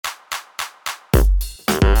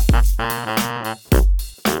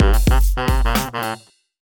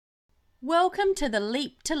Welcome to the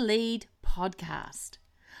Leap to Lead podcast.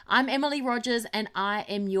 I'm Emily Rogers and I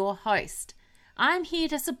am your host. I'm here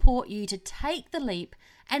to support you to take the leap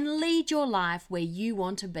and lead your life where you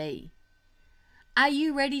want to be. Are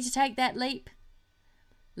you ready to take that leap?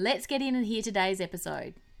 Let's get in and hear today's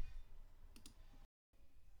episode.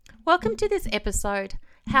 Welcome to this episode,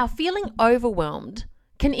 How Feeling Overwhelmed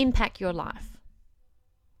Can Impact Your Life.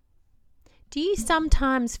 Do you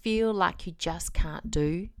sometimes feel like you just can't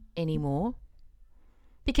do anymore?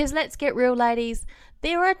 Because let's get real, ladies,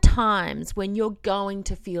 there are times when you're going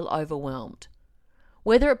to feel overwhelmed,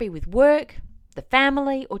 whether it be with work, the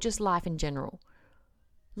family, or just life in general.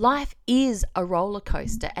 Life is a roller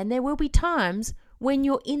coaster, and there will be times when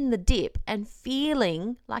you're in the dip and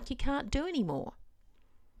feeling like you can't do anymore.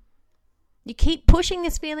 You keep pushing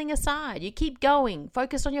this feeling aside. You keep going,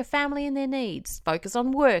 focus on your family and their needs, focus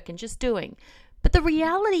on work and just doing. But the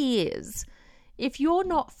reality is, if you're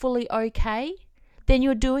not fully okay, then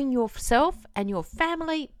you're doing yourself and your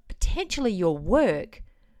family, potentially your work,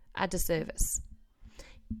 a disservice.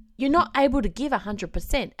 You're not able to give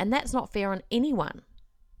 100%, and that's not fair on anyone,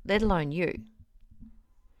 let alone you.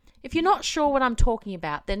 If you're not sure what I'm talking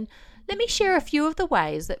about, then let me share a few of the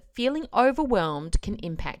ways that feeling overwhelmed can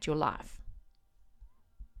impact your life.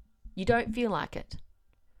 You don't feel like it.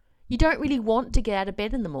 You don't really want to get out of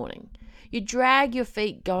bed in the morning. You drag your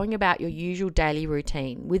feet going about your usual daily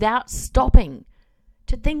routine without stopping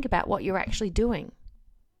to think about what you're actually doing.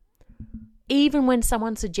 Even when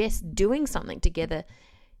someone suggests doing something together,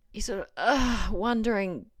 you're sort of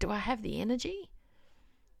wondering, do I have the energy?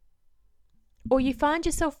 Or you find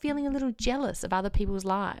yourself feeling a little jealous of other people's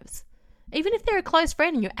lives. Even if they're a close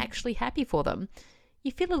friend and you're actually happy for them,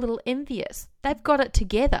 you feel a little envious. They've got it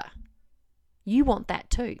together. You want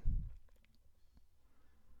that too.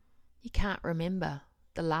 You can't remember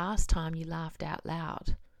the last time you laughed out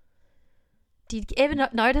loud. Did you ever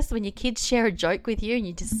notice when your kids share a joke with you and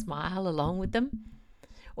you just smile along with them?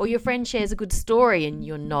 Or your friend shares a good story and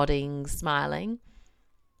you're nodding, smiling?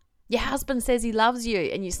 Your husband says he loves you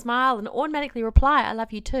and you smile and automatically reply, I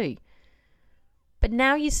love you too. But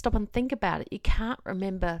now you stop and think about it. You can't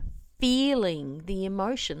remember feeling the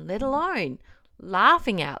emotion, let alone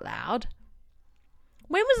laughing out loud.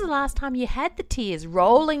 When was the last time you had the tears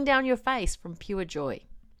rolling down your face from pure joy?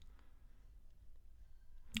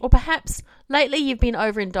 Or perhaps lately you've been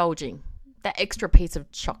overindulging, that extra piece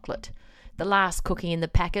of chocolate, the last cookie in the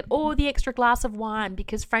packet, or the extra glass of wine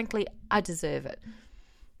because frankly, I deserve it.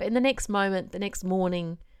 But in the next moment, the next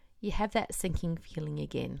morning, you have that sinking feeling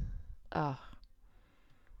again. Oh.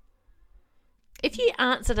 If you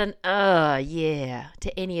answered an yeah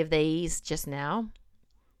to any of these just now,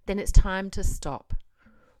 then it's time to stop.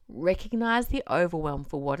 Recognize the overwhelm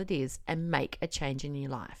for what it is and make a change in your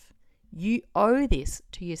life. You owe this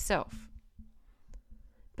to yourself.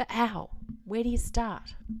 But how? Where do you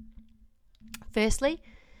start? Firstly,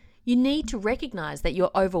 you need to recognize that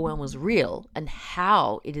your overwhelm is real and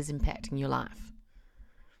how it is impacting your life.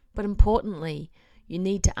 But importantly, you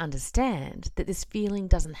need to understand that this feeling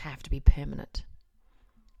doesn't have to be permanent.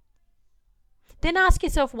 Then ask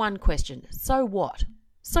yourself one question. So what?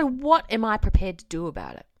 So what am I prepared to do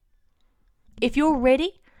about it? If you're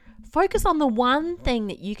ready, focus on the one thing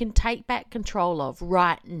that you can take back control of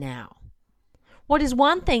right now. What is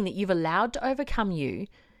one thing that you've allowed to overcome you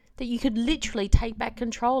that you could literally take back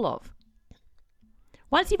control of?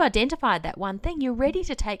 Once you've identified that one thing, you're ready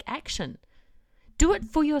to take action. Do it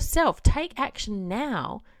for yourself. Take action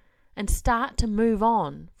now and start to move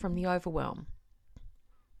on from the overwhelm.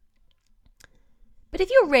 But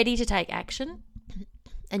if you're ready to take action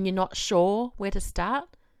and you're not sure where to start,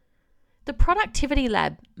 the Productivity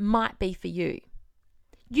Lab might be for you.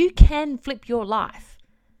 You can flip your life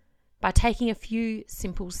by taking a few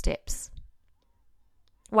simple steps.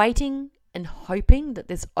 Waiting and hoping that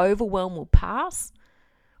this overwhelm will pass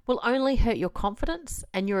will only hurt your confidence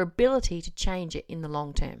and your ability to change it in the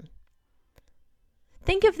long term.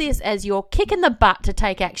 Think of this as your kick in the butt to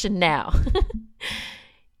take action now.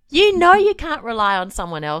 You know you can't rely on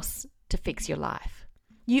someone else to fix your life.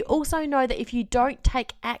 You also know that if you don't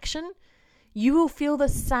take action, you will feel the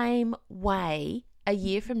same way a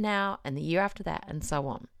year from now and the year after that and so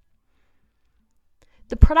on.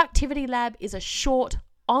 The Productivity Lab is a short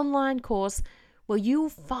online course where you'll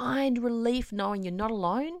find relief knowing you're not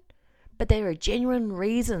alone, but there are genuine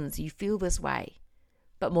reasons you feel this way.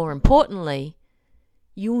 But more importantly,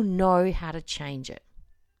 you'll know how to change it.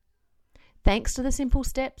 Thanks to the simple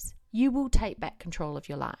steps, you will take back control of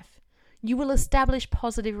your life. You will establish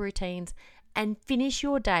positive routines and finish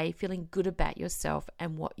your day feeling good about yourself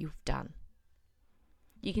and what you've done.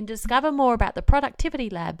 You can discover more about the Productivity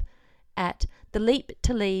Lab at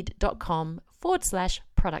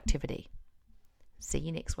theleaptolead.com/productivity. See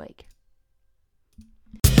you next week.